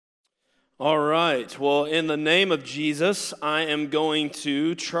All right. Well, in the name of Jesus, I am going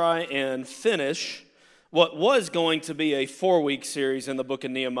to try and finish what was going to be a 4-week series in the book of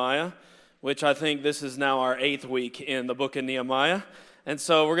Nehemiah, which I think this is now our 8th week in the book of Nehemiah. And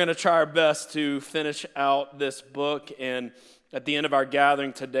so we're going to try our best to finish out this book. And at the end of our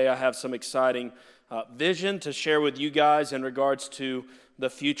gathering today, I have some exciting vision to share with you guys in regards to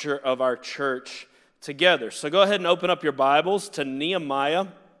the future of our church together. So go ahead and open up your Bibles to Nehemiah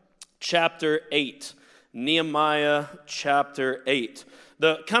chapter 8. Nehemiah chapter 8.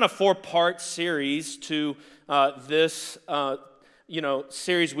 The kind of 4-part series to this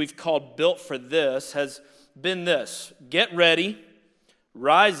series we've called Built for This has been this: get ready,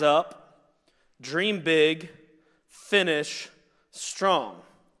 rise up, dream big, finish strong.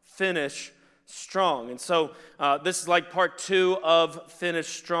 Finish strong. And so this is like part 2 of Finish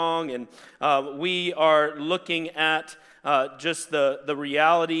Strong, and we are looking at just the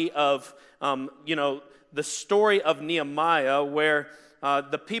reality of, the story of Nehemiah, where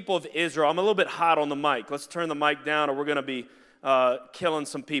the people of Israel. I'm a little bit hot on the mic. Let's turn the mic down, or we're going to be killing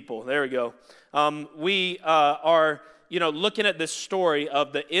some people. There we go. We are, looking at this story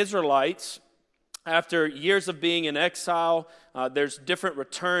of the Israelites. After years of being in exile, there's different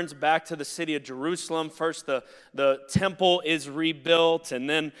returns back to the city of Jerusalem. First, the temple is rebuilt, and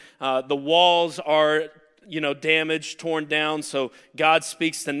then the walls are damaged, torn down. So God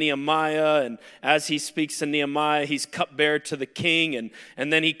speaks to Nehemiah, and as he speaks to Nehemiah, he's cupbearer to the king,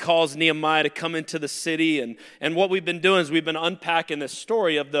 and then he calls Nehemiah to come into the city. And what we've been doing is we've been unpacking this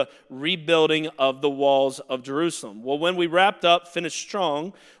story of the rebuilding of the walls of Jerusalem. Well, when we wrapped up, finished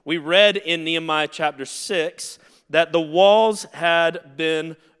strong, we read in Nehemiah chapter 6 that the walls had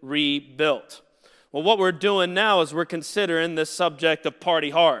been rebuilt. Well, what we're doing now is we're considering this subject of party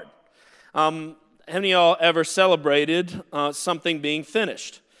hard. How many of y'all ever celebrated something being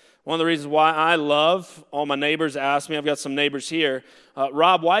finished? One of the reasons why I love, all my neighbors ask me, I've got some neighbors here,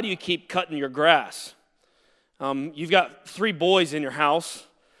 Rob, why do you keep cutting your grass? You've got 3 boys in your house.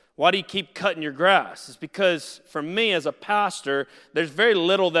 Why do you keep cutting your grass? It's because for me as a pastor, there's very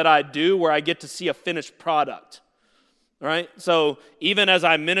little that I do where I get to see a finished product. Right? So even as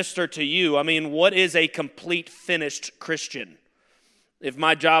I minister to you, what is a complete finished Christian? If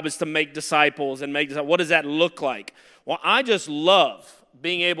my job is to make disciples and what does that look like? Well, I just love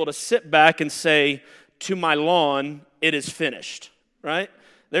being able to sit back and say to my lawn, it is finished, right?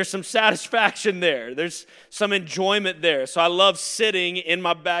 There's some satisfaction there. There's some enjoyment there. So I love sitting in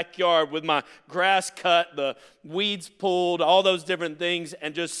my backyard with my grass cut, the weeds pulled, all those different things,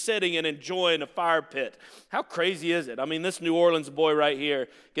 and just sitting and enjoying a fire pit. How crazy is it? This New Orleans boy right here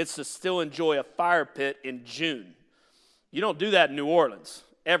gets to still enjoy a fire pit in June. You don't do that in New Orleans.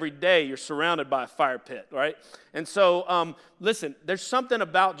 Every day you're surrounded by a fire pit, right? And so, listen, there's something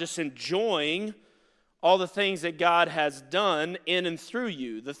about just enjoying all the things that God has done in and through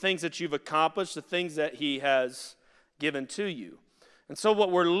you, the things that you've accomplished, the things that He has given to you. And so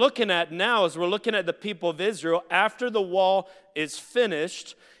what we're looking at now is we're looking at the people of Israel. After the wall is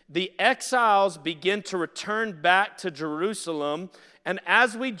finished, the exiles begin to return back to Jerusalem. And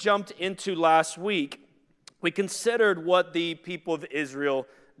as we jumped into last week, we considered what the people of Israel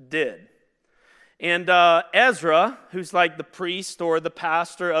did. And Ezra, who's like the priest or the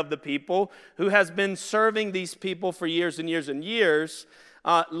pastor of the people, who has been serving these people for years and years and years,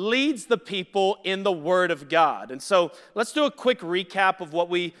 leads the people in the Word of God. And so let's do a quick recap of what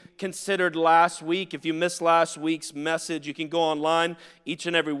we considered last week. If you missed last week's message, you can go online. Each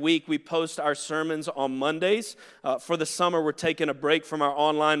and every week we post our sermons on Mondays. For the summer, we're taking a break from our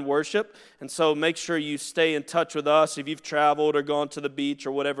online worship. And so make sure you stay in touch with us if you've traveled or gone to the beach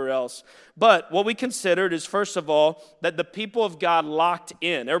or whatever else. But what we considered is, first of all, that the people of God locked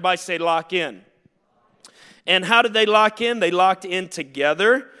in. Everybody say lock in. And how did they lock in? They locked in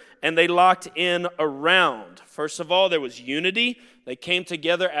together, and they locked in around. First of all, there was unity. They came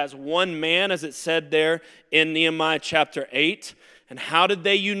together as one man, as it said there in Nehemiah chapter 8. And how did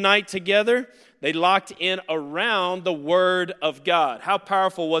they unite together? They locked in around the Word of God. How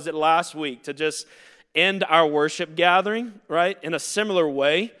powerful was it last week to just end our worship gathering, right? In a similar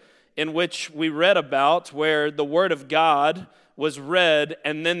way in which we read about, where the Word of God was read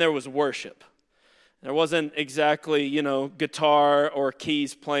and then there was worship. There wasn't exactly, guitar or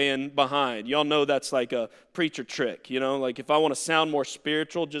keys playing behind. Y'all know that's like a preacher trick, Like if I want to sound more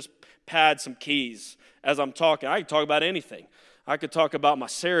spiritual, just pad some keys as I'm talking. I can talk about anything. I could talk about my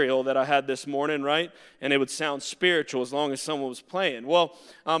cereal that I had this morning, right? And it would sound spiritual as long as someone was playing. Well,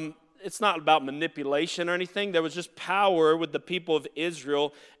 it's not about manipulation or anything. There was just power with the people of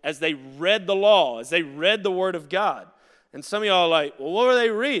Israel as they read the law, as they read the Word of God. And some of y'all are like, well, what were they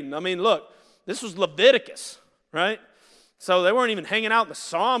reading? I mean, look, this was Leviticus, right? So they weren't even hanging out in the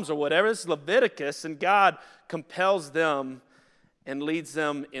Psalms or whatever. This is Leviticus, and God compels them and leads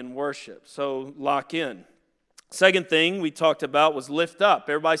them in worship. So lock in. Second thing we talked about was lift up.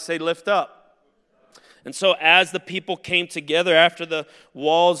 Everybody say lift up. And so as the people came together after the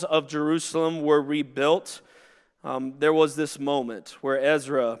walls of Jerusalem were rebuilt, there was this moment where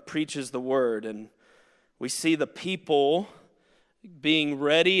Ezra preaches the word, and we see the people being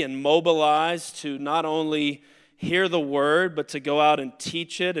ready and mobilized to not only hear the word, but to go out and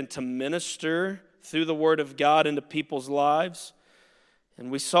teach it and to minister through the word of God into people's lives. And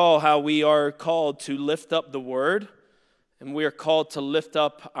we saw how we are called to lift up the word, and we are called to lift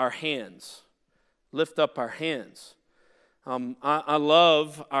up our hands. Lift up our hands. I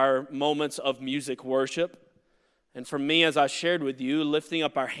love our moments of music worship. And for me, as I shared with you, lifting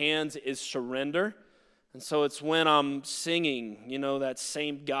up our hands is surrender. And so it's when I'm singing, that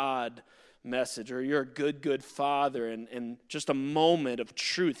same God message, or you're a good, good Father, and just a moment of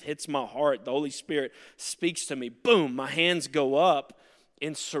truth hits my heart. The Holy Spirit speaks to me. Boom, my hands go up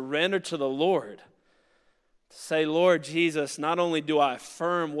in surrender to the Lord. Say, Lord Jesus, not only do I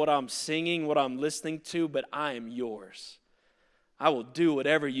affirm what I'm singing, what I'm listening to, but I am yours. I will do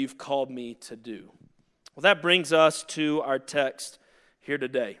whatever you've called me to do. Well, that brings us to our text here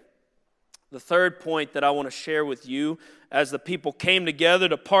today. The third point that I want to share with you, as the people came together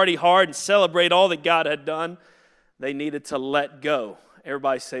to party hard and celebrate all that God had done, they needed to let go.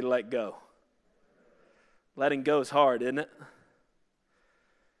 Everybody say let go. Letting go is hard, isn't it?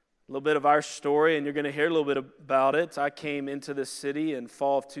 A little bit of our story, and you're going to hear a little bit about it. I came into this city in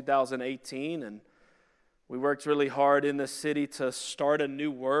fall of 2018, and we worked really hard in this city to start a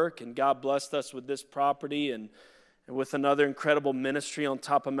new work, and God blessed us with this property and with another incredible ministry on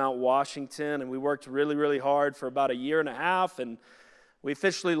top of Mount Washington, and we worked really, really hard for about a year and a half, and we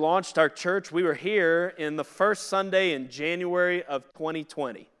officially launched our church. We were here in the first Sunday in January of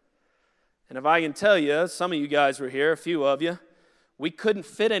 2020. And if I can tell you, some of you guys were here, a few of you, we couldn't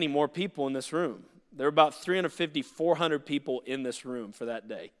fit any more people in this room. There were about 350, 400 people in this room for that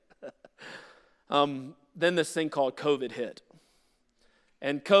day. Then this thing called COVID hit.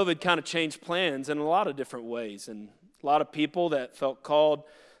 And COVID kind of changed plans in a lot of different ways. And a lot of people that felt called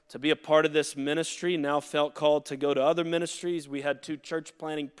to be a part of this ministry now felt called to go to other ministries. We had 2 church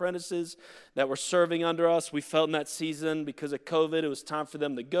planting apprentices that were serving under us. We felt in that season, because of COVID, it was time for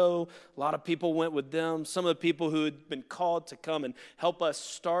them to go. A lot of people went with them. Some of the people who had been called to come and help us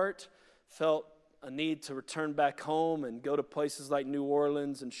start felt a need to return back home and go to places like New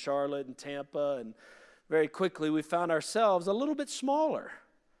Orleans and Charlotte and Tampa. And very quickly, we found ourselves a little bit smaller.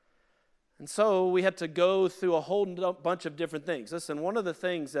 And so we had to go through a whole bunch of different things. Listen, one of the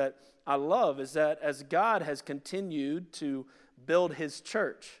things that I love is that as God has continued to build his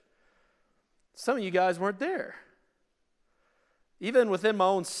church, some of you guys weren't there. Even within my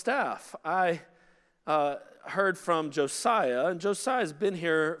own staff, I heard from Josiah, and Josiah's been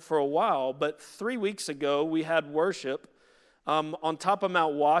here for a while, but 3 weeks ago we had worship on top of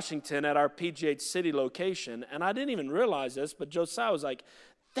Mount Washington at our PGH City location, and I didn't even realize this, but Josiah was like,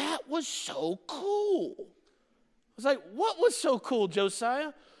 that was so cool. I was like, what was so cool,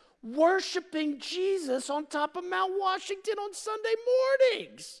 Josiah? Worshiping Jesus on top of Mount Washington on Sunday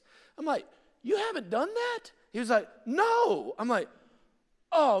mornings. I'm like, you haven't done that? He was like, no. I'm like,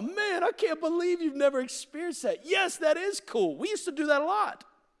 oh man, I can't believe you've never experienced that. Yes, that is cool. We used to do that a lot.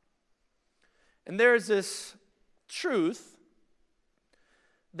 And there's this truth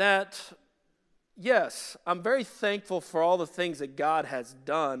that, yes, I'm very thankful for all the things that God has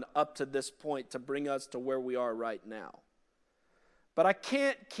done up to this point to bring us to where we are right now. But I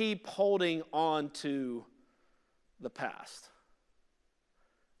can't keep holding on to the past.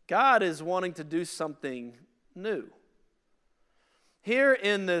 God is wanting to do something new. Here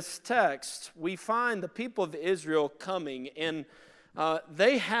in this text, we find the people of Israel coming, and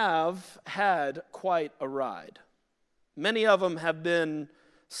they have had quite a ride. Many of them have been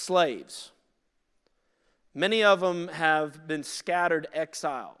slaves. Many of them have been scattered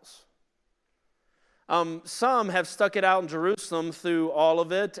exiles. Some have stuck it out in Jerusalem through all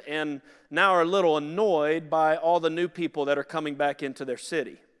of it and now are a little annoyed by all the new people that are coming back into their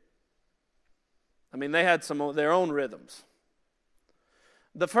city. I mean, they had some of their own rhythms.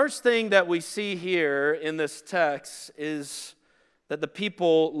 The first thing that we see here in this text is that the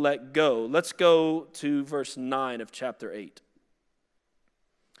people let go. Let's go to verse 9 of chapter 8.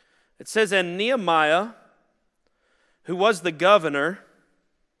 It says, and Nehemiah, who was the governor,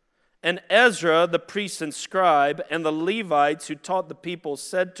 and Ezra, the priest and scribe, and the Levites who taught the people,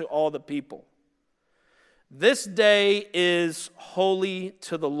 said to all the people, This day is holy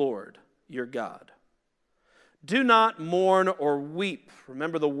to the Lord your God. Do not mourn or weep.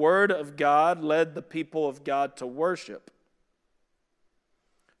 Remember, the word of God led the people of God to worship.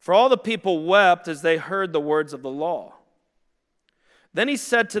 For all the people wept as they heard the words of the law. Then he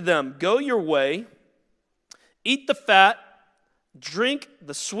said to them, go your way, eat the fat, drink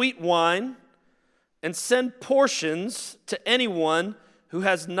the sweet wine, and send portions to anyone who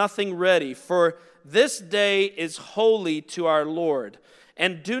has nothing ready. For this day is holy to our Lord.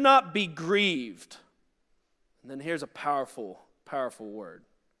 And do not be grieved. And then here's a powerful, powerful word.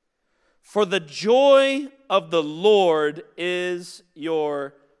 For the joy of the Lord is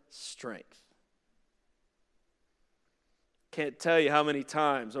your strength. Can't tell you how many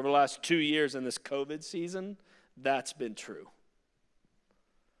times over the last 2 years in this COVID season that's been true.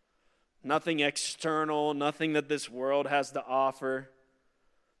 Nothing external, nothing that this world has to offer.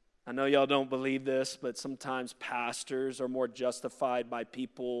 I know y'all don't believe this, but sometimes pastors are more justified by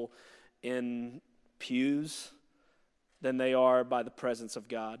people in pews than they are by the presence of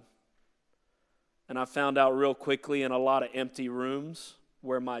God. And I found out real quickly in a lot of empty rooms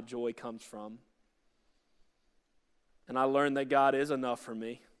where my joy comes from. And I learned that God is enough for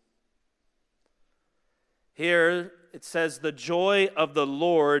me. Here it says, the joy of the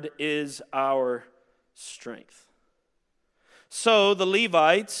Lord is our strength. So the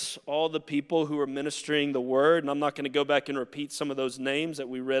Levites, all the people who were ministering the word, and I'm not going to go back and repeat some of those names that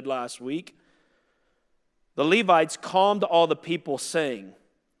we read last week. The Levites calmed all the people, saying,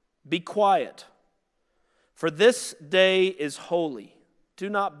 be quiet, for this day is holy. Do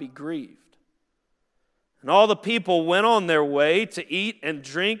not be grieved. And all the people went on their way to eat and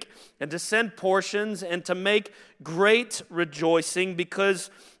drink and to send portions and to make great rejoicing because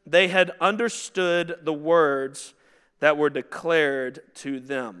they had understood the words that were declared to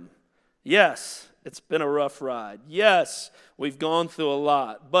them. Yes, it's been a rough ride. Yes, we've gone through a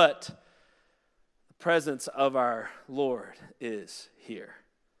lot, but the presence of our Lord is here.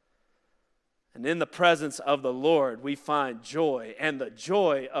 And in the presence of the Lord, we find joy, and the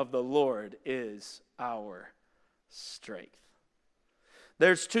joy of the Lord is our strength.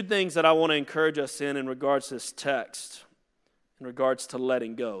 There's two things that I want to encourage us in regards to this text, in regards to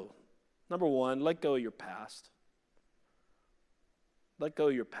letting go. Number one, let go of your past. Let go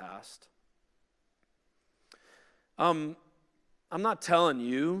of your past. I'm not telling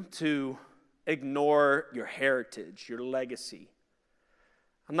you to ignore your heritage, your legacy.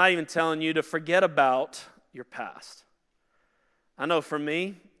 I'm not even telling you to forget about your past. I know for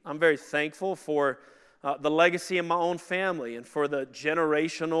me, I'm very thankful for the legacy of my own family and for the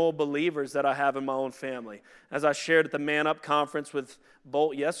generational believers that I have in my own family. As I shared at the Man Up conference with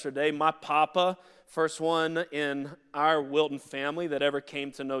Bolt yesterday, my papa, first one in our Wilton family that ever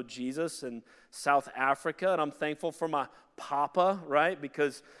came to know Jesus in South Africa. And I'm thankful for my papa, right?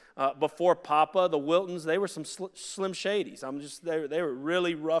 Because before Papa, the Wiltons, they were some slim shadies. They were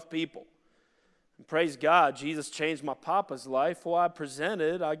really rough people. And praise God, Jesus changed my papa's life. Well,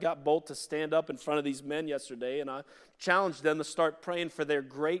 I got Bolt to stand up in front of these men yesterday, and I challenged them to start praying for their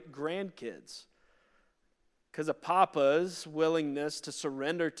great-grandkids. Because of Papa's willingness to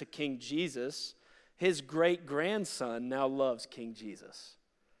surrender to King Jesus, his great-grandson now loves King Jesus.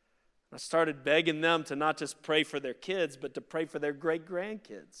 I started begging them to not just pray for their kids, but to pray for their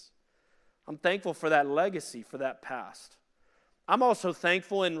great-grandkids. I'm thankful for that legacy, for that past. I'm also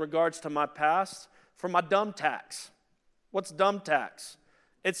thankful in regards to my past for my dumb tax. What's dumb tax?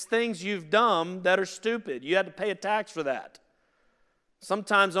 It's things you've done that are stupid. You had to pay a tax for that.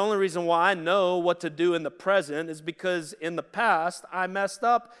 Sometimes the only reason why I know what to do in the present is because in the past I messed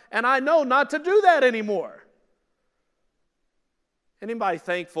up and I know not to do that anymore. Anybody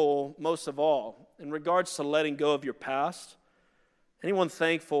thankful, most of all, in regards to letting go of your past? Anyone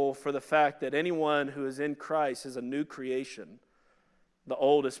thankful for the fact that anyone who is in Christ is a new creation? The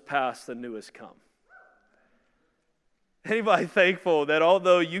old is past, the new has come. Anybody thankful that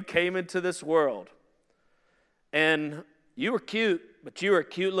although you came into this world and you were cute, but you were a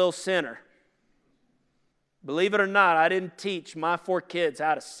cute little sinner? Believe it or not, I didn't teach my 4 kids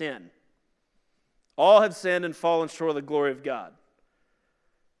how to sin. All have sinned and fallen short of the glory of God.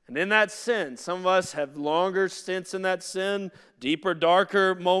 And in that sin, some of us have longer stints in that sin, deeper,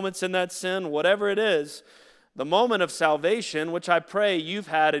 darker moments in that sin, whatever it is. The moment of salvation, which I pray you've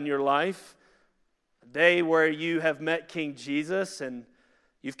had in your life, a day where you have met King Jesus and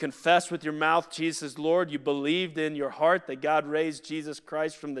you've confessed with your mouth Jesus is Lord, you believed in your heart that God raised Jesus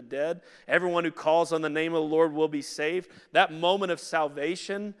Christ from the dead. Everyone who calls on the name of the Lord will be saved. That moment of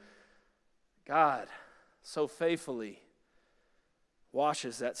salvation, God so faithfully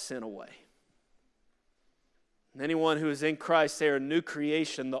washes that sin away. Anyone who is in Christ, they are a new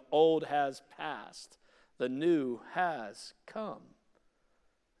creation. The old has passed. The new has come.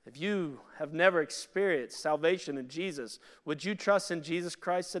 If you have never experienced salvation in Jesus, would you trust in Jesus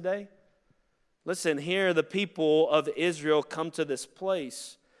Christ today? Listen, here the people of Israel come to this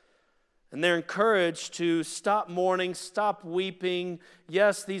place, and they're encouraged to stop mourning, stop weeping.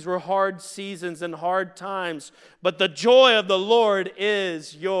 Yes, these were hard seasons and hard times, but the joy of the Lord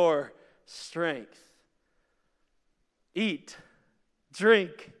is your strength. Eat,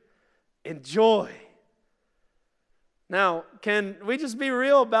 drink, enjoy. Now, can we just be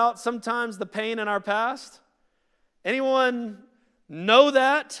real about sometimes the pain in our past? Anyone know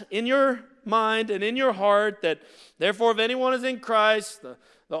that in your mind and in your heart, that therefore if anyone is in Christ,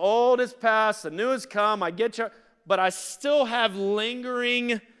 the old is past, the new has come, I get you, but I still have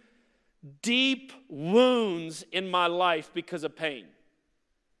lingering, deep wounds in my life because of pain.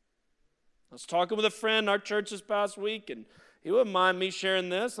 I was talking with a friend in our church this past week, and he wouldn't mind me sharing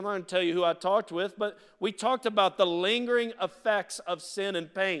this. I'm not going to tell you who I talked with, but we talked about the lingering effects of sin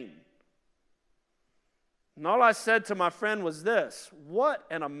and pain. And all I said to my friend was this: what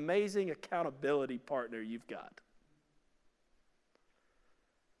an amazing accountability partner you've got.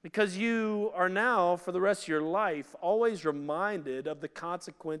 Because you are now, for the rest of your life, always reminded of the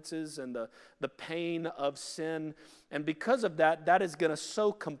consequences and the pain of sin. And because of that, that is going to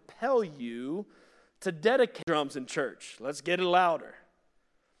so compel you to dedicate drums in church. Let's get it louder.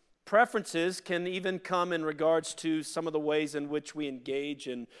 Preferences can even come in regards to some of the ways in which we engage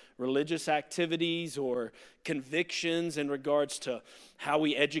in religious activities, or convictions in regards to how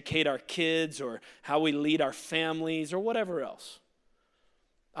we educate our kids or how we lead our families or whatever else.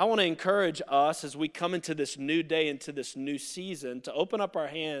 I want to encourage us as we come into this new day, into this new season, to open up our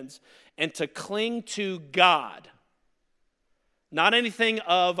hands and to cling to God. Not anything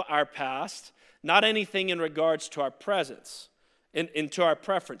of our past, not anything in regards to our presence, into our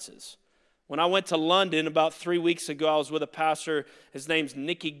preferences. When I went to London about 3 weeks ago, I was with a pastor. His name's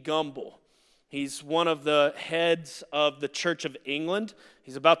Nicky Gumbel. He's one of the heads of the Church of England.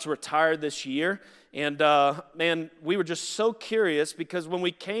 He's about to retire this year. And man, we were just so curious, because when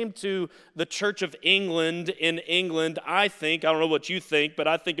we came to the Church of England in England, I don't know what you think, but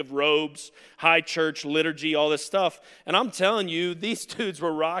I think of robes, high church, liturgy, all this stuff. And I'm telling you, these dudes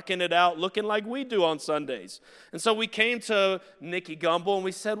were rocking it out, looking like we do on Sundays. And so we came to Nicky Gumbel and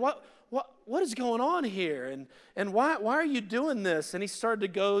we said, what is going on here? And why are you doing this? And he started to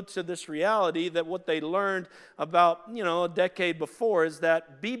go to this reality that what they learned about, a decade before is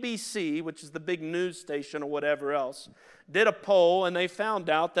that BBC, which is the big news station or whatever else, did a poll, and they found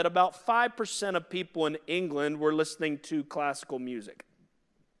out that about 5% of people in England were listening to classical music.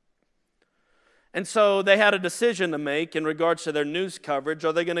 And so they had a decision to make in regards to their news coverage.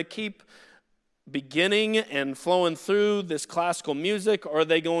 Are they going to keep beginning and flowing through this classical music, or are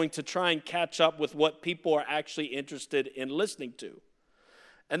they going to try and catch up with what people are actually interested in listening to?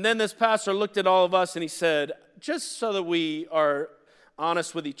 And then this pastor looked at all of us and he said, just so that we are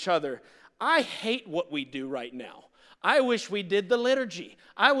honest with each other, I hate what we do right now. I wish we did the liturgy.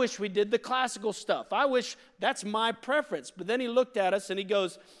 I wish we did the classical stuff. I wish that's my preference. But then he looked at us and he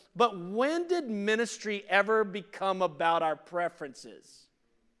goes, but when did ministry ever become about our preferences?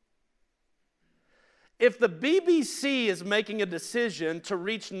 If the BBC is making a decision to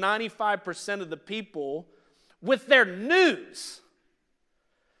reach 95% of the people with their news,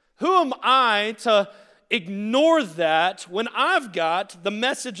 who am I to ignore that when I've got the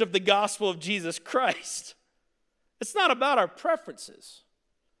message of the gospel of Jesus Christ? It's not about our preferences.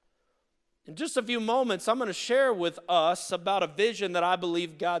 In just a few moments, I'm going to share with us about a vision that I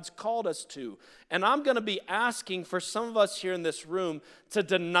believe God's called us to. And I'm going to be asking for some of us here in this room to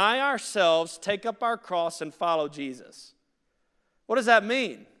deny ourselves, take up our cross, and follow Jesus. What does that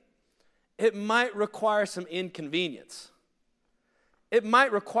mean? It might require some inconvenience. It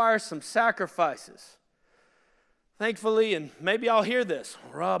might require some sacrifices. Thankfully, and maybe I'll hear this,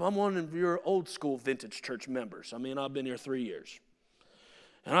 Rob, I'm one of your old school vintage church members. I've been here 3 years.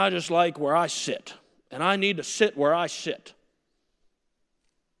 And I just like where I sit. And I need to sit where I sit.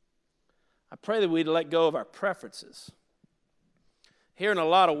 I pray that we'd let go of our preferences. Here in a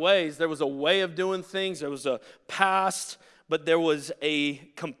lot of ways, there was a way of doing things. There was a past, but there was a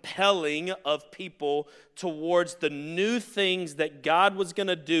compelling of people towards the new things that God was going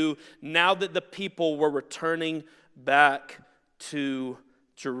to do now that the people were returning back to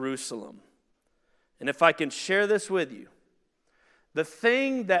Jerusalem. And if I can share this with you, the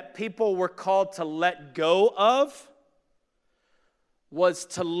thing that people were called to let go of was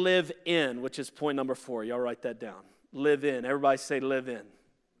to live in, which is point number 4. Y'all write that down. Live in. Everybody say live in.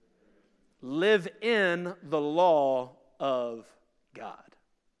 live in the law of God,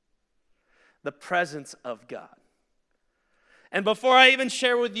 the presence of God. And before I even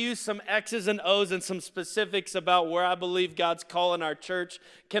share with you some X's and O's and some specifics about where I believe God's calling our church,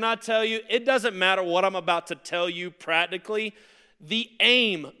 can I tell you, it doesn't matter what I'm about to tell you practically. The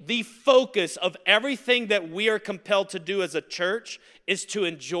aim, the focus of everything that we are compelled to do as a church is to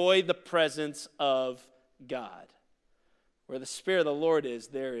enjoy the presence of God. Where the Spirit of the Lord is,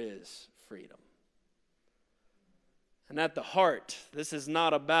 there is freedom. And at the heart, this is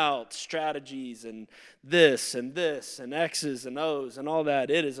not about strategies and this and X's and O's and all that.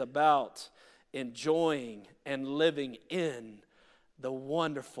 It is about enjoying and living in the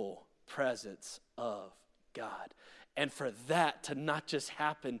wonderful presence of God. And for that to not just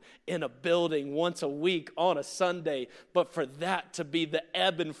happen in a building once a week on a Sunday, but for that to be the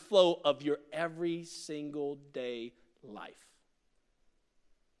ebb and flow of your every single day life.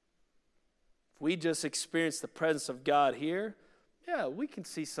 We just experience the presence of God here, yeah, we can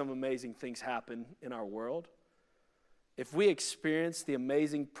see some amazing things happen in our world. If we experience the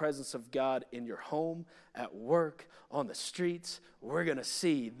amazing presence of God in your home, at work, on the streets, we're going to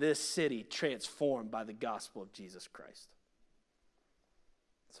see this city transformed by the gospel of Jesus Christ.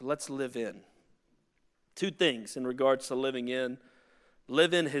 So let's live in. Two things in regards to living in.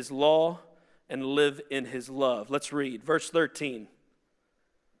 Live in his law and live in his love. Let's read verse 13.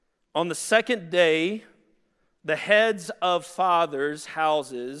 On the second day, the heads of fathers'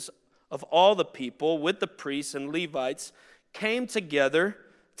 houses of all the people with the priests and Levites came together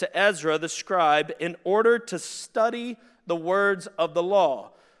to Ezra the scribe in order to study the words of the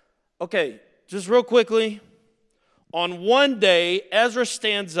law. Okay, just real quickly. On one day, Ezra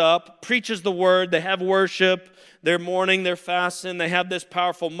stands up, preaches the word, they have worship, they're mourning, they're fasting, they have this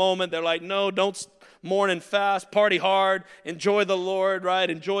powerful moment. They're like, no, don't mourn and fast, party hard, enjoy the Lord, right?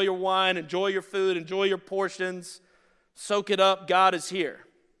 Enjoy your wine, enjoy your food, enjoy your portions, soak it up, God is here.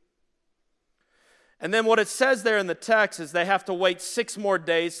 And then what it says there in the text is they have to wait 6 more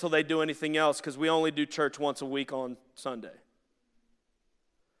days till they do anything else because we only do church once a week on Sunday.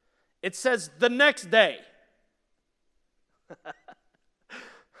 It says the next day.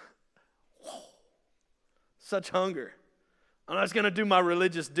 Such hunger. I'm just going to do my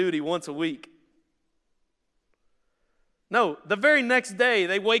religious duty once a week. No, the very next day,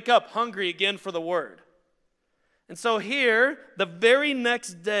 they wake up hungry again for the word. And so here, the very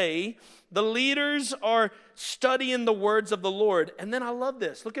next day, the leaders are studying the words of the Lord. And then I love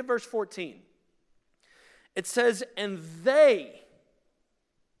this. Look at verse 14. It says, and they,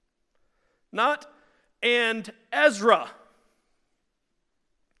 not and Ezra,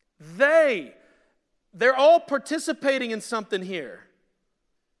 they're all participating in something here.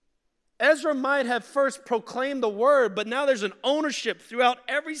 Ezra might have first proclaimed the word, but now there's an ownership throughout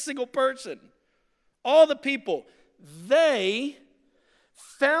every single person. All the people, they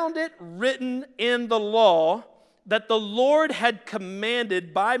found it written in the law that the Lord had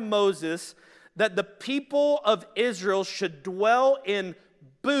commanded by Moses that the people of Israel should dwell in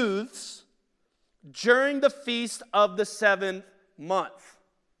booths during the feast of the 7th month.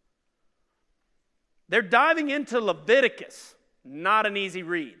 They're diving into Leviticus, not an easy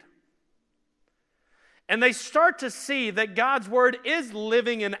read. And they start to see that God's word is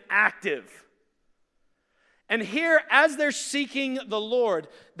living and active. And here, as they're seeking the Lord,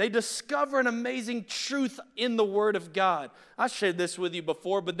 they discover an amazing truth in the word of God. I shared this with you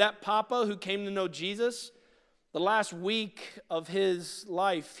before, but that papa who came to know Jesus, the last week of his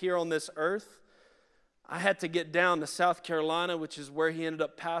life here on this earth, I had to get down to South Carolina, which is where he ended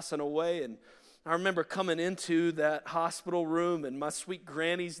up passing away. And I remember coming into that hospital room, and my sweet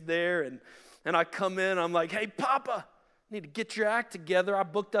granny's there, and I come in, I'm like, hey, Papa, I need to get your act together. I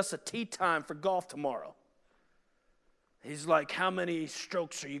booked us a tea time for golf tomorrow. He's like, how many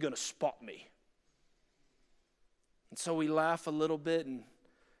strokes are you going to spot me? And so we laugh a little bit, and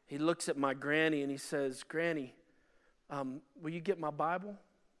he looks at my granny, and he says, Granny, will you get my Bible?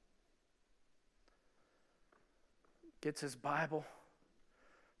 Gets his Bible,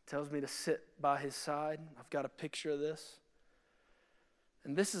 tells me to sit by his side. I've got a picture of this.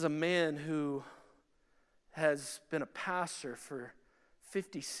 And this is a man who has been a pastor for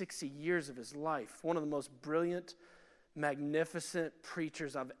 50, 60 years of his life. One of the most brilliant, magnificent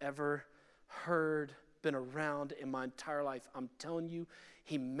preachers I've ever heard, been around in my entire life. I'm telling you,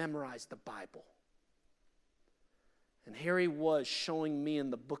 he memorized the Bible. And here he was showing me in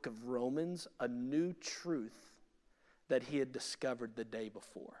the book of Romans a new truth that he had discovered the day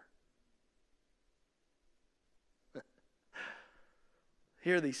before.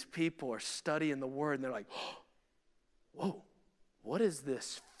 Here these people are studying the word, and they're like, whoa, what is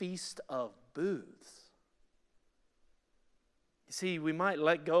this feast of booths? You see, we might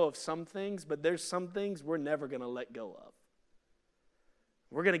let go of some things, but there's some things we're never going to let go of.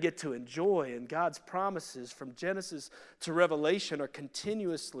 We're going to get to enjoy, and God's promises from Genesis to Revelation are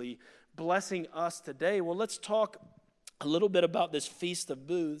continuously blessing us today. Well, let's talk a little bit about this Feast of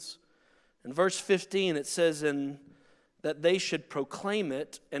Booths. In verse 15, it says that they should proclaim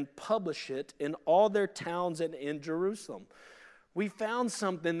it and publish it in all their towns and in Jerusalem. We found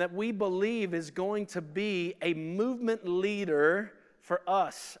something that we believe is going to be a movement leader for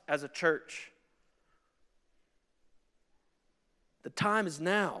us as a church. The time is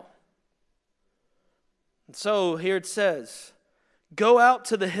now. And so here it says, go out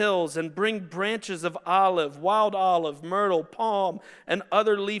to the hills and bring branches of olive, wild olive, myrtle, palm, and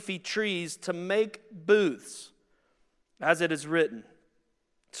other leafy trees to make booths, as it is written.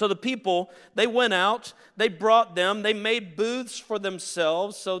 So the people, they went out, they brought them, they made booths for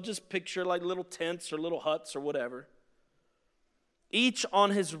themselves. So just picture like little tents or little huts or whatever. Each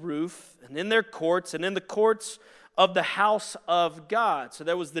on his roof, and in their courts, and in the courts of the house of God. So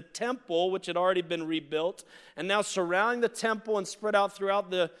there was the temple, which had already been rebuilt, and now surrounding the temple and spread out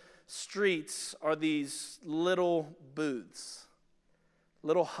throughout the streets are these little booths,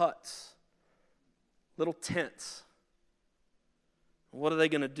 little huts, little tents. What are they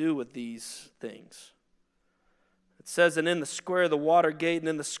going to do with these things? It says, and in the square of the water gate, and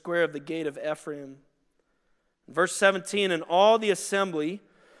in the square of the gate of Ephraim. Verse 17, and all the assembly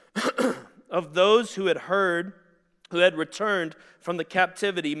of those who had returned from the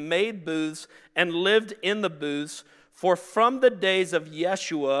captivity, made booths and lived in the booths. For from the days of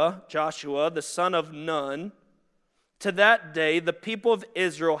Joshua, the son of Nun, to that day, the people of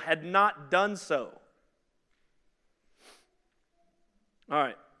Israel had not done so. All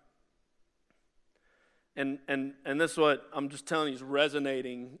right. And this is what I'm just telling you is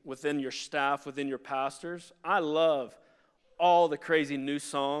resonating within your staff, within your pastors. I love all the crazy new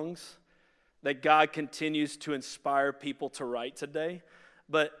songs that God continues to inspire people to write today.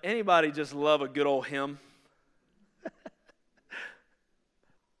 But anybody just love a good old hymn?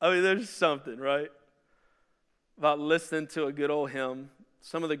 I mean, there's something, right, about listening to a good old hymn.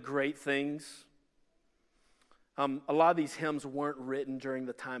 Some of the great things. A lot of these hymns weren't written during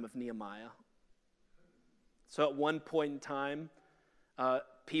the time of Nehemiah. So at one point in time,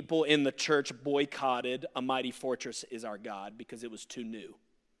 people in the church boycotted A Mighty Fortress Is Our God because it was too new.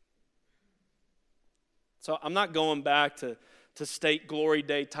 So I'm not going back to state glory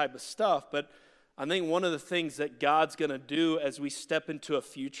day type of stuff, but I think one of the things that God's going to do as we step into a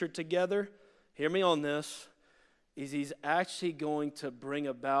future together, hear me on this, is he's actually going to bring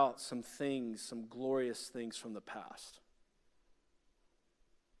about some things, some glorious things from the past.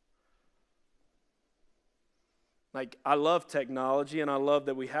 Like, I love technology, and I love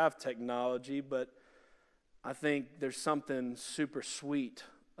that we have technology, but I think there's something super sweet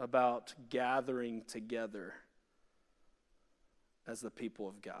about gathering together as the people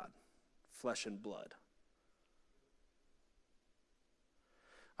of God, flesh and blood.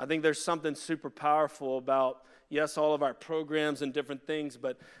 I think there's something super powerful about, yes, all of our programs and different things,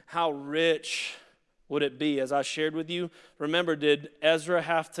 but how rich would it be? As I shared with you, remember, did Ezra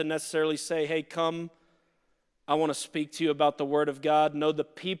have to necessarily say, hey, come, I want to speak to you about the Word of God? No, the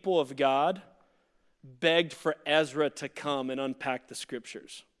people of God begged for Ezra to come and unpack the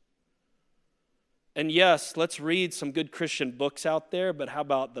Scriptures. And yes, let's read some good Christian books out there, but how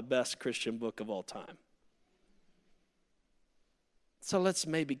about the best Christian book of all time? So let's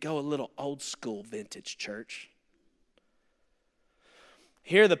maybe go a little old school vintage, church.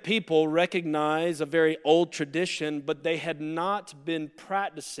 Here the people recognize a very old tradition, but they had not been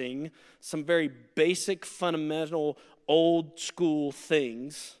practicing some very basic, fundamental, old school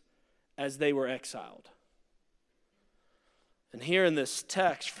things as they were exiled. And here in this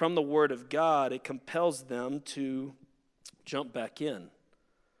text from the Word of God, it compels them to jump back in.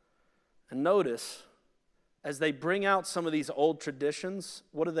 And notice, as they bring out some of these old traditions,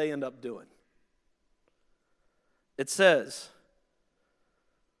 what do they end up doing? It says,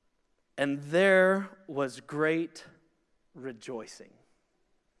 and there was great rejoicing.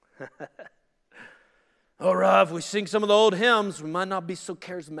 All right, if we sing some of the old hymns, we might not be so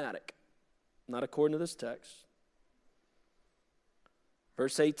charismatic. Not according to this text.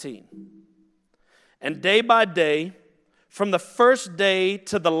 Verse 18. And day by day, from the first day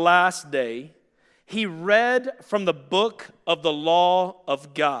to the last day, he read from the book of the law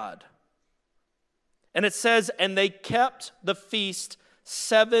of God. And it says, and they kept the feast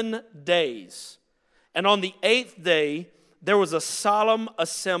 7 days. And on the 8th day, there was a solemn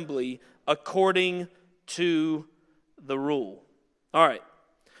assembly according to the rule. All right.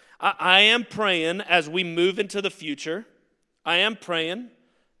 I am praying as we move into the future, I am praying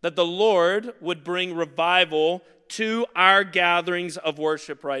that the Lord would bring revival to our gatherings of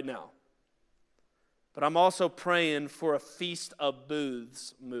worship right now. But I'm also praying for a Feast of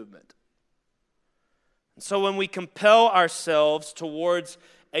Booths movement. And so when we compel ourselves towards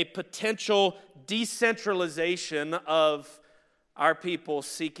a potential decentralization of our people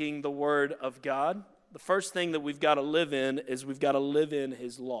seeking the Word of God, the first thing that we've got to live in is we've got to live in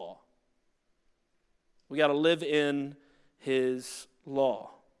His law. We got to live in His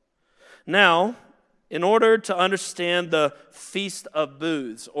law. Now, in order to understand the Feast of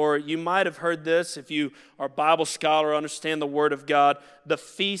Booths, or you might have heard this if you are a Bible scholar, understand the Word of God, the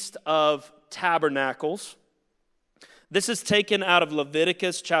Feast of Tabernacles. This is taken out of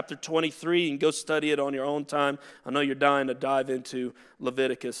Leviticus chapter 23. You can go study it on your own time. I know you're dying to dive into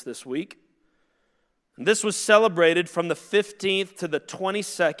Leviticus this week. And this was celebrated from the 15th to the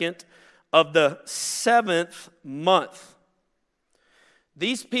 22nd of the 7th month.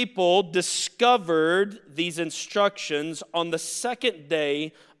 These people discovered these instructions on the second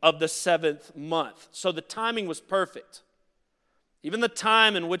day of the 7th month. So the timing was perfect. Even the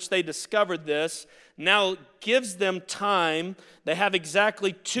time in which they discovered this now gives them time. They have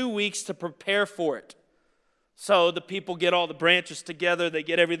exactly 2 weeks to prepare for it. So the people get all the branches together, they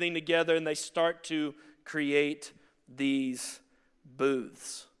get everything together, and they start to create these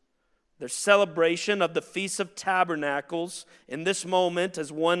booths. Their celebration of the Feast of Tabernacles in this moment,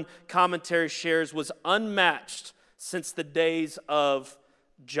 as one commentary shares, was unmatched since the days of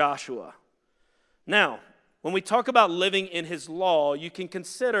Joshua. Now, when we talk about living in His law, you can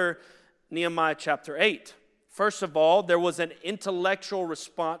consider Nehemiah chapter 8. First of all, there was an intellectual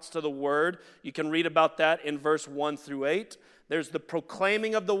response to the word. You can read about that in verse 1 through 8. There's the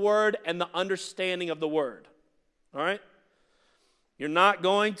proclaiming of the word and the understanding of the word. All right? You're not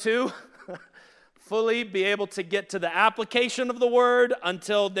going to fully be able to get to the application of the word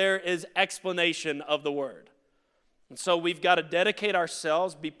until there is explanation of the word. And so we've got to dedicate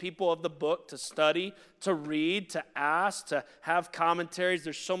ourselves, be people of the book, to study, to read, to ask, to have commentaries.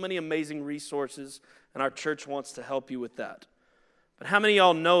 There's so many amazing resources, and our church wants to help you with that. But how many of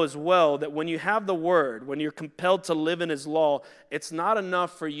y'all know as well that when you have the word, when you're compelled to live in His law, it's not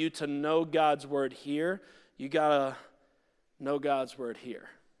enough for you to know God's word here. You got to know God's word here.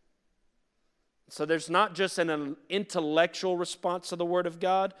 So there's not just an intellectual response to the word of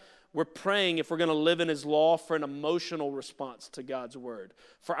God. We're praying, if we're going to live in His law, for an emotional response to God's word,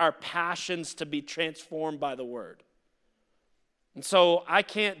 for our passions to be transformed by the word. And so I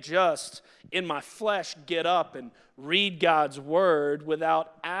can't just, in my flesh, get up and read God's word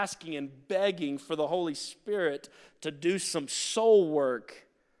without asking and begging for the Holy Spirit to do some soul work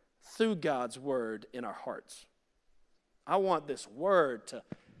through God's word in our hearts. I want this word to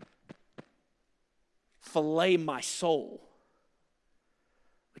fillet my soul.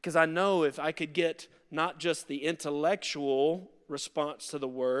 Because I know if I could get not just the intellectual response to the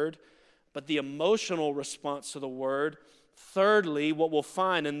word, but the emotional response to the word. Thirdly, what we'll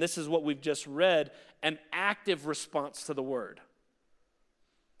find, and this is what we've just read, an active response to the word.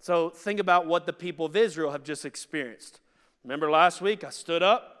 So think about what the people of Israel have just experienced. Remember last week I stood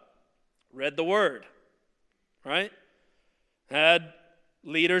up, read the word, right? Had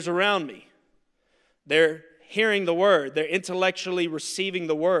leaders around me. They're hearing the word. They're intellectually receiving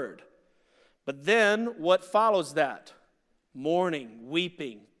the word. But then what follows that? Mourning,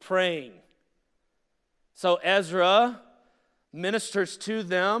 weeping, praying. So Ezra ministers to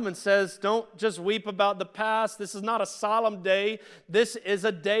them and says, don't just weep about the past. This is not a solemn day. This is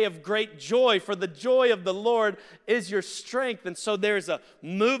a day of great joy, for the joy of the Lord is your strength. And so there's a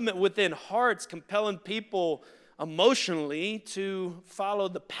movement within hearts compelling people emotionally to follow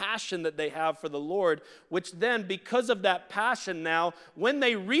the passion that they have for the Lord, which then, because of that passion now, when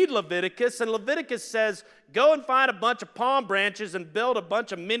they read Leviticus, and Leviticus says, go and find a bunch of palm branches and build a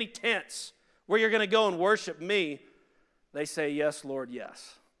bunch of mini tents where you're going to go and worship me, they say, yes, Lord,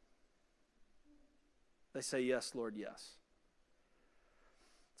 yes. They say, yes, Lord, yes.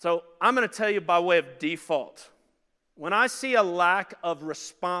 So I'm going to tell you by way of default, when I see a lack of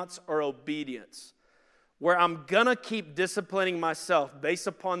response or obedience, where I'm going to keep disciplining myself based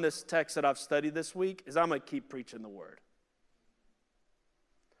upon this text that I've studied this week, is I'm going to keep preaching the word.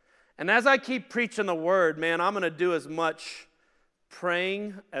 And as I keep preaching the word, man, I'm going to do as much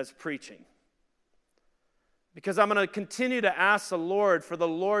praying as preaching. Because I'm going to continue to ask the Lord for the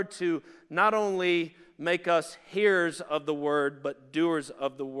Lord to not only make us hearers of the word, but doers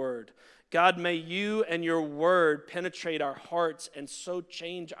of the word. God, may you and your word penetrate our hearts and so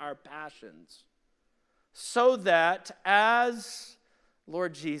change our passions, so that as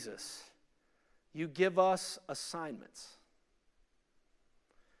Lord Jesus, you give us assignments.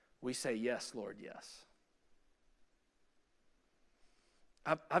 We say, yes, Lord, yes.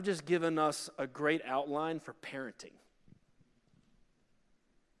 I've just given us a great outline for parenting.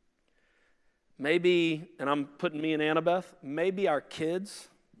 Maybe, and I'm putting me and Annabeth, maybe our kids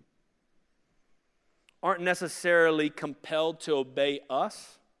aren't necessarily compelled to obey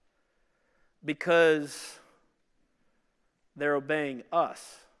us because they're obeying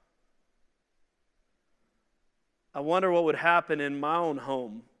us. I wonder what would happen in my own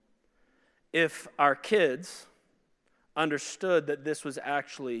home if our kids understood that this was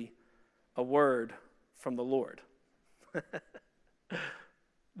actually a word from the Lord.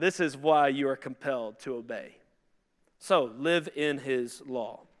 This is why you are compelled to obey. So, live in his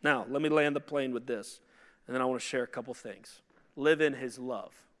law. Now, let me land the plane with this, and then I want to share a couple things. Live in his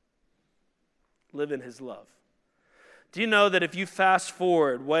love. Live in his love. Do you know that if you fast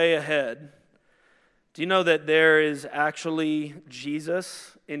forward way ahead, do you know that there is actually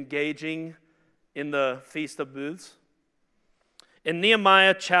Jesus engaging in the Feast of Booths? In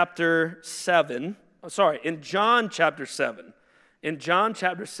John chapter 7,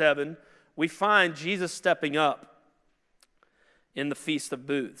 we find Jesus stepping up in the Feast of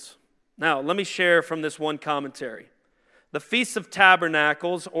Booths. Now, let me share from this one commentary. The Feast of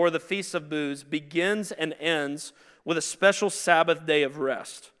Tabernacles, or the Feast of Booths, begins and ends with a special Sabbath day of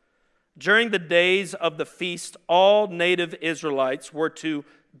rest. During the days of the feast, all native Israelites were to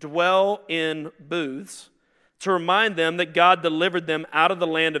dwell in booths to remind them that God delivered them out of the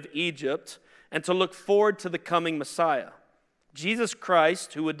land of Egypt and to look forward to the coming Messiah, Jesus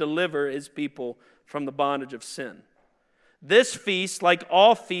Christ, who would deliver his people from the bondage of sin. This feast, like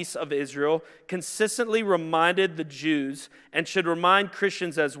all feasts of Israel, consistently reminded the Jews, and should remind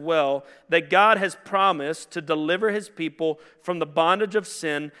Christians as well, that God has promised to deliver his people from the bondage of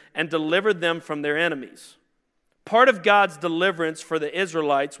sin and deliver them from their enemies. Part of God's deliverance for the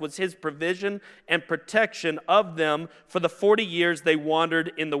Israelites was his provision and protection of them for the 40 years they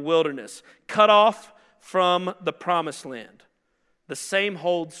wandered in the wilderness, cut off from the promised land. The same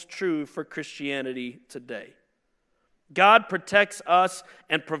holds true for Christianity today. God protects us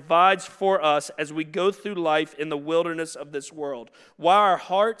and provides for us as we go through life in the wilderness of this world. While our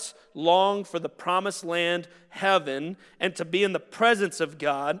hearts long for the promised land, heaven, and to be in the presence of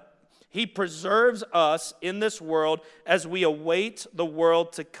God, he preserves us in this world as we await the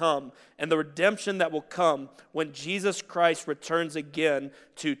world to come and the redemption that will come when Jesus Christ returns again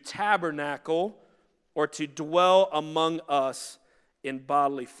to tabernacle or to dwell among us in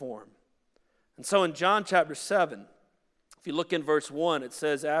bodily form. And so in John chapter 7, if you look in verse 1, it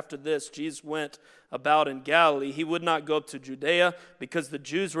says, after this, Jesus went about in Galilee. He would not go up to Judea because the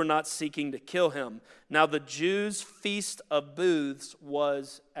Jews were not seeking to kill him. Now the Jews' feast of booths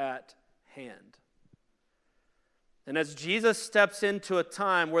was at hand. And as Jesus steps into a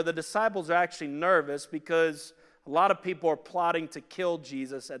time where the disciples are actually nervous because a lot of people are plotting to kill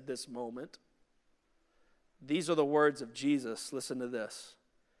Jesus at this moment, these are the words of Jesus. Listen to this.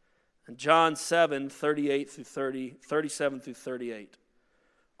 In John 7, 37 through 38.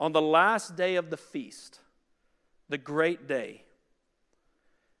 On the last day of the feast, the great day,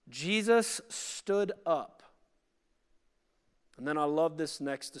 Jesus stood up. And then I love this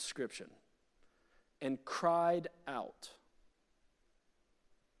next description. And cried out.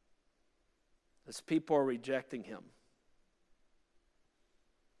 As people are rejecting him.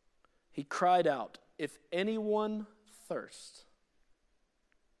 He cried out, if anyone thirsts,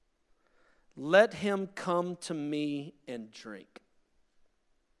 let him come to me and drink.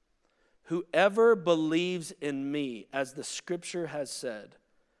 Whoever believes in me, as the scripture has said,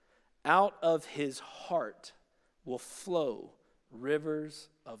 out of his heart will flow rivers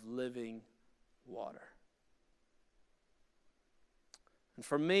of living water. And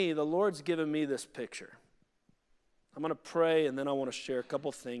for me, the Lord's given me this picture. I'm going to pray, and then I want to share a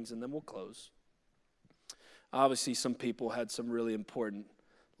couple things, and then we'll close. Obviously, some people had some really important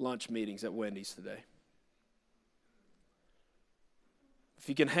lunch meetings at Wendy's today. If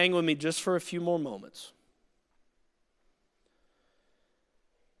you can hang with me just for a few more moments.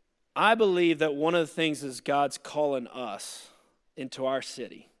 I believe that one of the things is God's calling us into our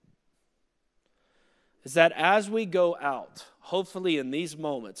city is that as we go out, hopefully in these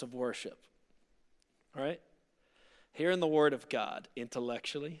moments of worship, all right, hearing the word of God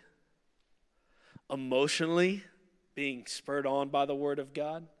intellectually, emotionally, being spurred on by the word of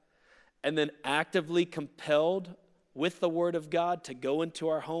God, and then actively compelled with the word of God to go into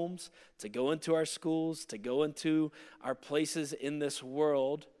our homes, to go into our schools, to go into our places in this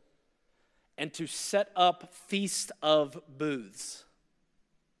world, and to set up feast of booths.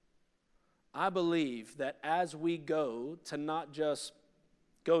 I believe that as we go to not just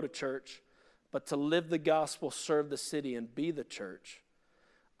go to church, but to live the gospel, serve the city, and be the church,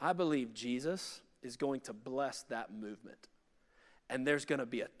 I believe Jesus is going to bless that movement. And there's going to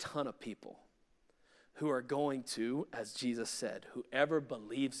be a ton of people who are going to, as Jesus said, whoever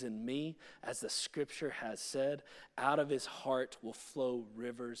believes in me, as the scripture has said, out of his heart will flow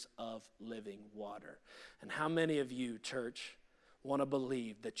rivers of living water. And how many of you, church, want to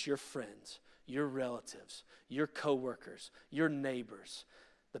believe that your friends, your relatives, your coworkers, your neighbors,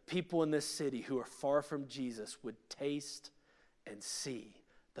 the people in this city who are far from Jesus would taste and see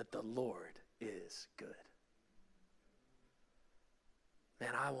that the Lord is good?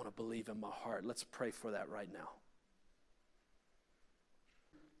 Man, I want to believe in my heart. Let's pray for that right now.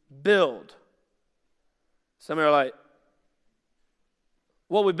 Build. Some are like,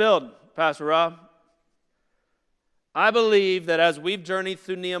 what we build, Pastor Rob? I believe that as we've journeyed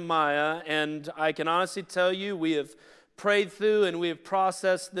through Nehemiah, and I can honestly tell you, we have prayed through and we have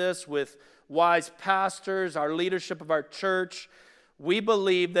processed this with wise pastors, our leadership of our church. We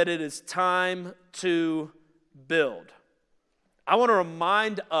believe that it is time to build. I want to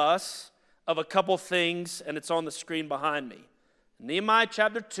remind us of a couple things, and it's on the screen behind me. Nehemiah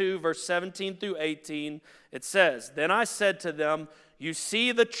chapter 2, verse 17 through 18, it says, "Then I said to them, you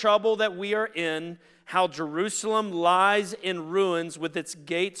see the trouble that we are in, how Jerusalem lies in ruins with its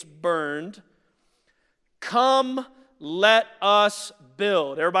gates burned. Come, let us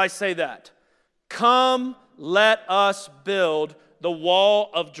build." Everybody say that. Come, let us build the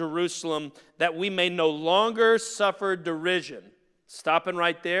wall of Jerusalem, that we may no longer suffer derision. Stopping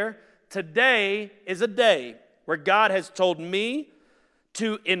right there. Today is a day where God has told me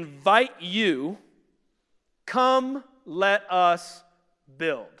to invite you, come, let us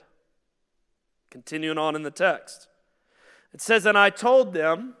build. Continuing on in the text. It says, "And I told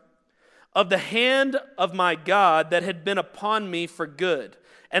them of the hand of my God that had been upon me for good,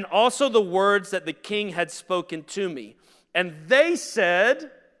 and also the words that the king had spoken to me. And they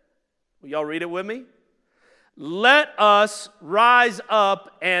said," will y'all read it with me? "Let us rise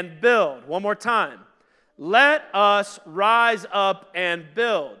up and build." One more time. Let us rise up and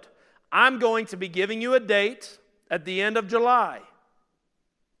build. I'm going to be giving you a date at the end of July.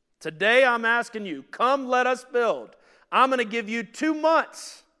 Today I'm asking you, come let us build. I'm going to give you 2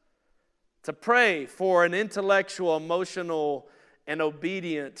 months to pray for an intellectual, emotional, and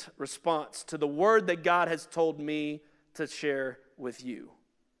obedient response to the word that God has told me to share with you.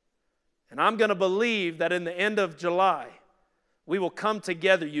 And I'm going to believe that in the end of July, we will come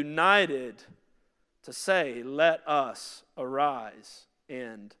together united to say, let us arise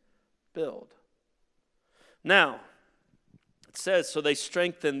and build. Now, it says, so they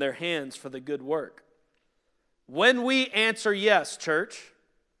strengthened their hands for the good work. When we answer yes, church,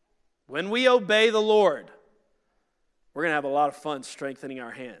 when we obey the Lord, we're going to have a lot of fun strengthening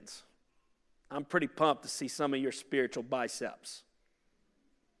our hands. I'm pretty pumped to see some of your spiritual biceps.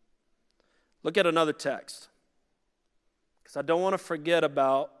 Look at another text, because I don't want to forget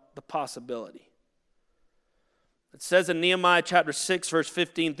about the possibility. It says in Nehemiah chapter 6, verse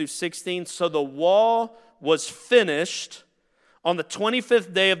 15 through 16, "So the wall was finished on the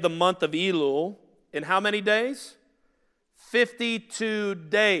 25th day of the month of Elul." In how many days? 52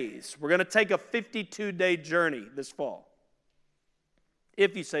 days. We're going to take a 52-day journey this fall,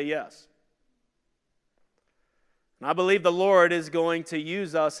 if you say yes. And I believe the Lord is going to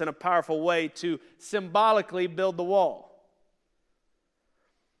use us in a powerful way to symbolically build the wall.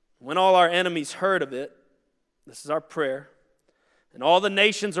 When all our enemies heard of it, this is our prayer, and all the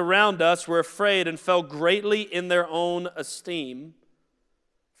nations around us were afraid and fell greatly in their own esteem,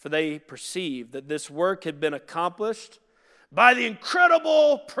 for they perceived that this work had been accomplished by the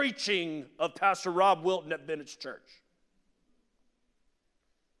incredible preaching of Pastor Rob Wilton at Vintage Church.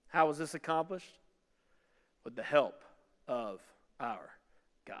 How was this accomplished? With the help of our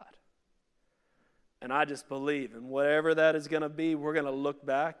God. And I just believe in whatever that is going to be, we're going to look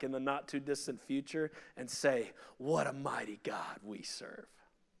back in the not too distant future and say, what a mighty God we serve.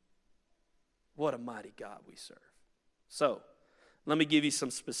 What a mighty God we serve. So, let me give you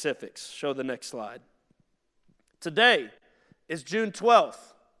some specifics. Show the next slide. Today is June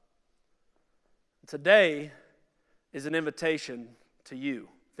 12th. Today is an invitation to you,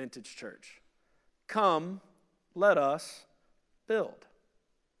 Vintage Church. Come, let us build.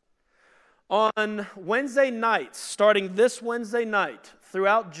 On Wednesday nights, starting this Wednesday night,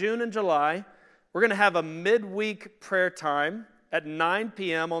 throughout June and July, we're going to have a midweek prayer time at 9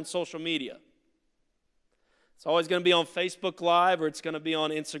 p.m. on social media. It's always going to be on Facebook Live or it's going to be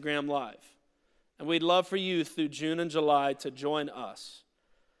on Instagram Live. And we'd love for you through June and July to join us.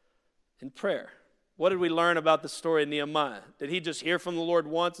 in prayer. What did we learn about the story of Nehemiah? Did he just hear from the Lord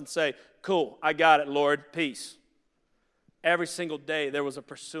once and say, cool, I got it, Lord, peace? Every single day there was a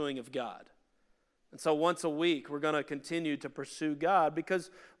pursuing of God. And so once a week we're going to continue to pursue God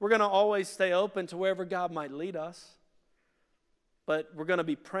because we're going to always stay open to wherever God might lead us. But we're going to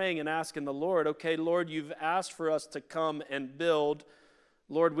be praying and asking the Lord, okay, Lord, you've asked for us to come and build.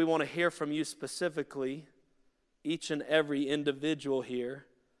 Lord, we want to hear from you specifically, each and every individual here.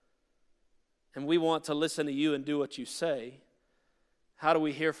 And we want to listen to you and do what you say. How do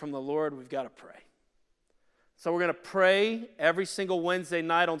we hear from the Lord? We've got to pray. So we're going to pray every single Wednesday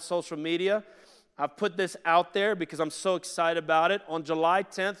night on social media. I've put this out there because I'm so excited about it. On July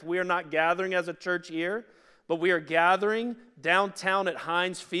 10th, we are not gathering as a church here, but we are gathering downtown at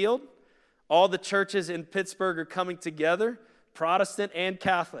Heinz Field. All the churches in Pittsburgh are coming together, Protestant and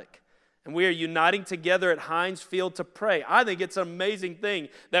Catholic. And we are uniting together at Heinz Field to pray. I think it's an amazing thing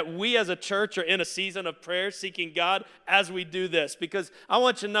that we as a church are in a season of prayer, seeking God as we do this. Because I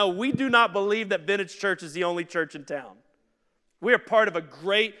want you to know, we do not believe that Vintage Church is the only church in town. We are part of a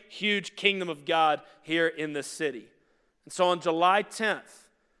great, huge kingdom of God here in this city. And so on July 10th,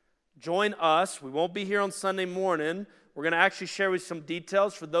 join us. We won't be here on Sunday morning. We're going to actually share with you some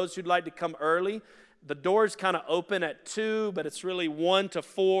details for those who'd like to come early. The doors kind of open at 2, but it's really 1 to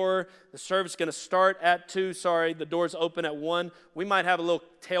 4. The service is going to start at 2. The doors open at 1. We might have a little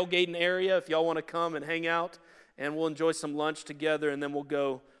tailgating area if y'all want to come and hang out, and we'll enjoy some lunch together, and then we'll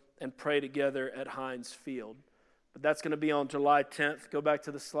go and pray together at Heinz Field. But that's going to be on July 10th. Go back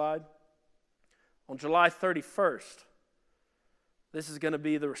to the slide. On July 31st, this is going to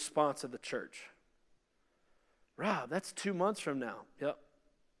be the response of the church. Rob, that's 2 months from now. Yep.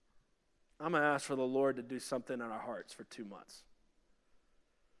 I'm going to ask for the Lord to do something in our hearts for 2 months.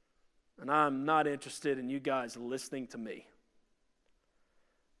 And I'm not interested in you guys listening to me.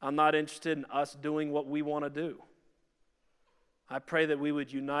 I'm not interested in us doing what we want to do. I pray that we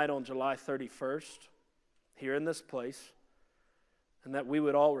would unite on July 31st here in this place, and that we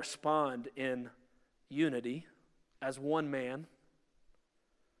would all respond in unity as one man.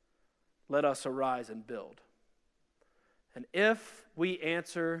 Let us arise and build. And if we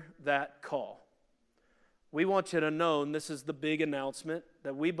answer that call, we want you to know, and this is the big announcement,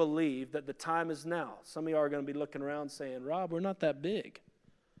 that we believe that the time is now. Some of you are going to be looking around saying, Rob, we're not that big.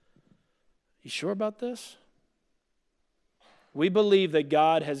 You sure about this? We believe that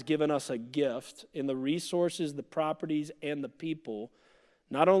God has given us a gift in the resources, the properties, and the people,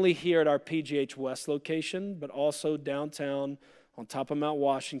 not only here at our PGH West location, but also downtown on top of Mount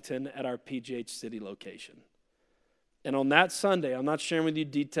Washington at our PGH City location. And on that Sunday, I'm not sharing with you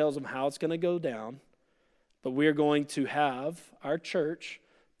details of how it's going to go down, but we're going to have our church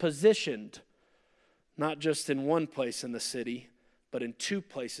positioned not just in one place in the city, but in 2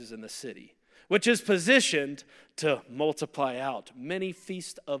 places in the city, which is positioned to multiply out many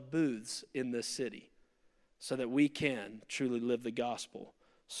feast of booths in this city so that we can truly live the gospel,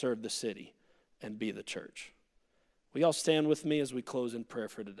 serve the city, and be the church. Will y'all stand with me as we close in prayer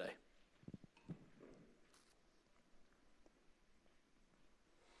for today?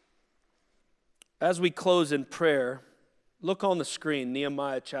 As we close in prayer, look on the screen,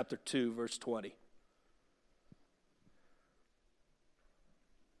 Nehemiah chapter 2, verse 20.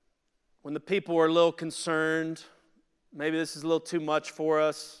 When the people were a little concerned, maybe this is a little too much for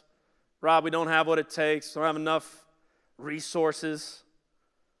us. Rob, we don't have what it takes, don't have enough resources.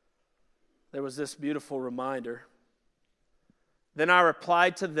 There was this beautiful reminder. Then I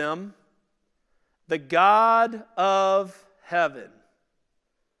replied to them, the God of heaven,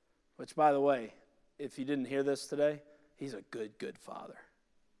 which, by the way, if you didn't hear this today, he's a good, good father.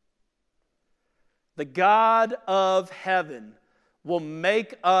 The God of heaven will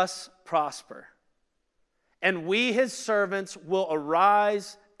make us prosper, and we, his servants, will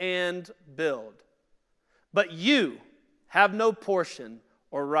arise and build. But you have no portion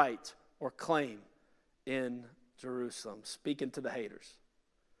or right or claim in Jerusalem. Speaking to the haters.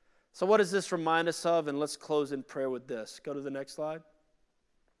 So what does this remind us of? And let's close in prayer with this. Go to the next slide.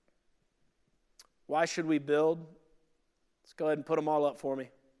 Why should we build? Let's go ahead and put them all up for me.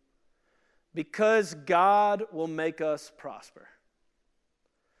 Because God will make us prosper.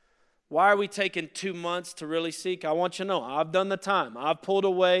 Why are we taking 2 months to really seek? I want you to know, I've done the time. I've pulled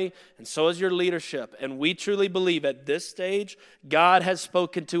away, and so has your leadership. And we truly believe at this stage, God has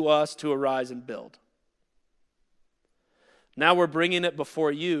spoken to us to arise and build. Now we're bringing it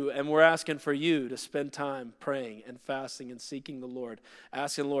before you, and we're asking for you to spend time praying and fasting and seeking the Lord.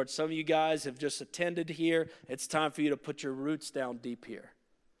 Asking the Lord, some of you guys have just attended here. It's time for you to put your roots down deep here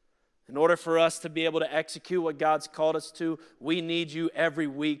In order for us to be able to execute what God's called us to, we need you every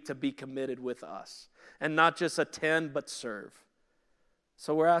week to be committed with us. And not just attend, but serve.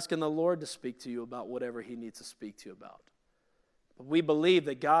 So we're asking the Lord to speak to you about whatever he needs to speak to you about. But we believe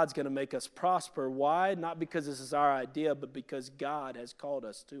that God's going to make us prosper. Why? Not because this is our idea, but because God has called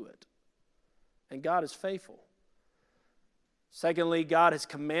us to it. And God is faithful. Secondly, God has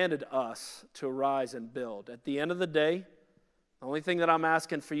commanded us to arise and build. At the end of the day, the only thing that I'm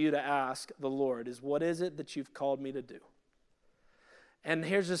asking for you to ask the Lord is, what is it that you've called me to do? And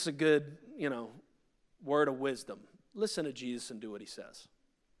here's just a good, word of wisdom. Listen to Jesus and do what he says.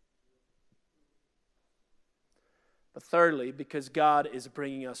 But thirdly, because God is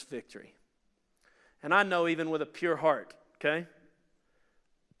bringing us victory. And I know even with a pure heart, okay,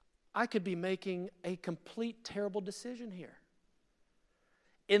 I could be making a complete terrible decision here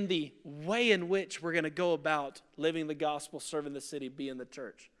in the way in which we're going to go about living the gospel, serving the city, being the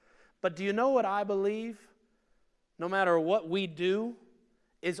church. But do you know what I believe? No matter what we do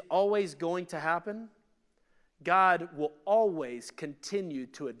is always going to happen. God will always continue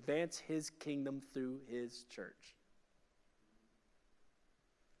to advance his kingdom through his church.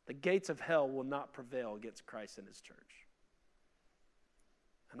 The gates of hell will not prevail against Christ and his church.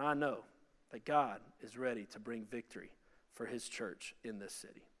 And I know that God is ready to bring victory for his church in this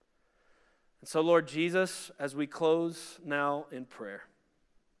city. And so, Lord Jesus, as we close now in prayer,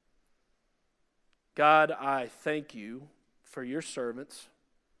 God, I thank you for your servants.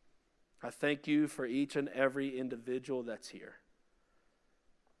 I thank you for each and every individual that's here.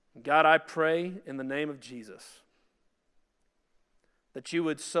 God, I pray in the name of Jesus that you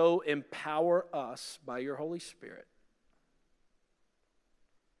would so empower us by your Holy Spirit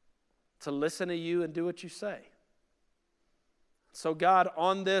to listen to you and do what you say. So God,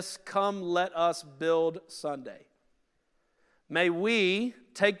 on this Come Let Us Build Sunday, may we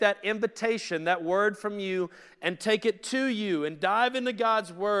take that invitation, that word from you, and take it to you and dive into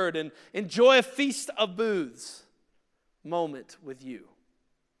God's word and enjoy a feast of booths moment with you.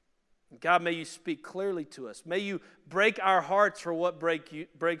 God, may you speak clearly to us. May you break our hearts for what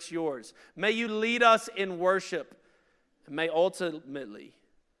breaks yours. May you lead us in worship. And may ultimately,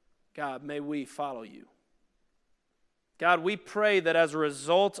 God, may we follow you. God, we pray that as a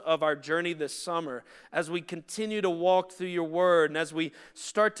result of our journey this summer, as we continue to walk through your word and as we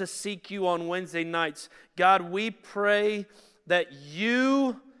start to seek you on Wednesday nights, God, we pray that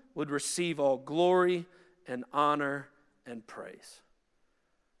you would receive all glory and honor and praise.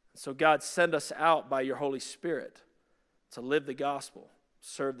 So God, send us out by your Holy Spirit to live the gospel,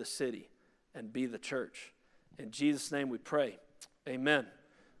 serve the city, and be the church. In Jesus' name we pray. Amen.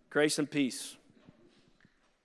 Grace and peace.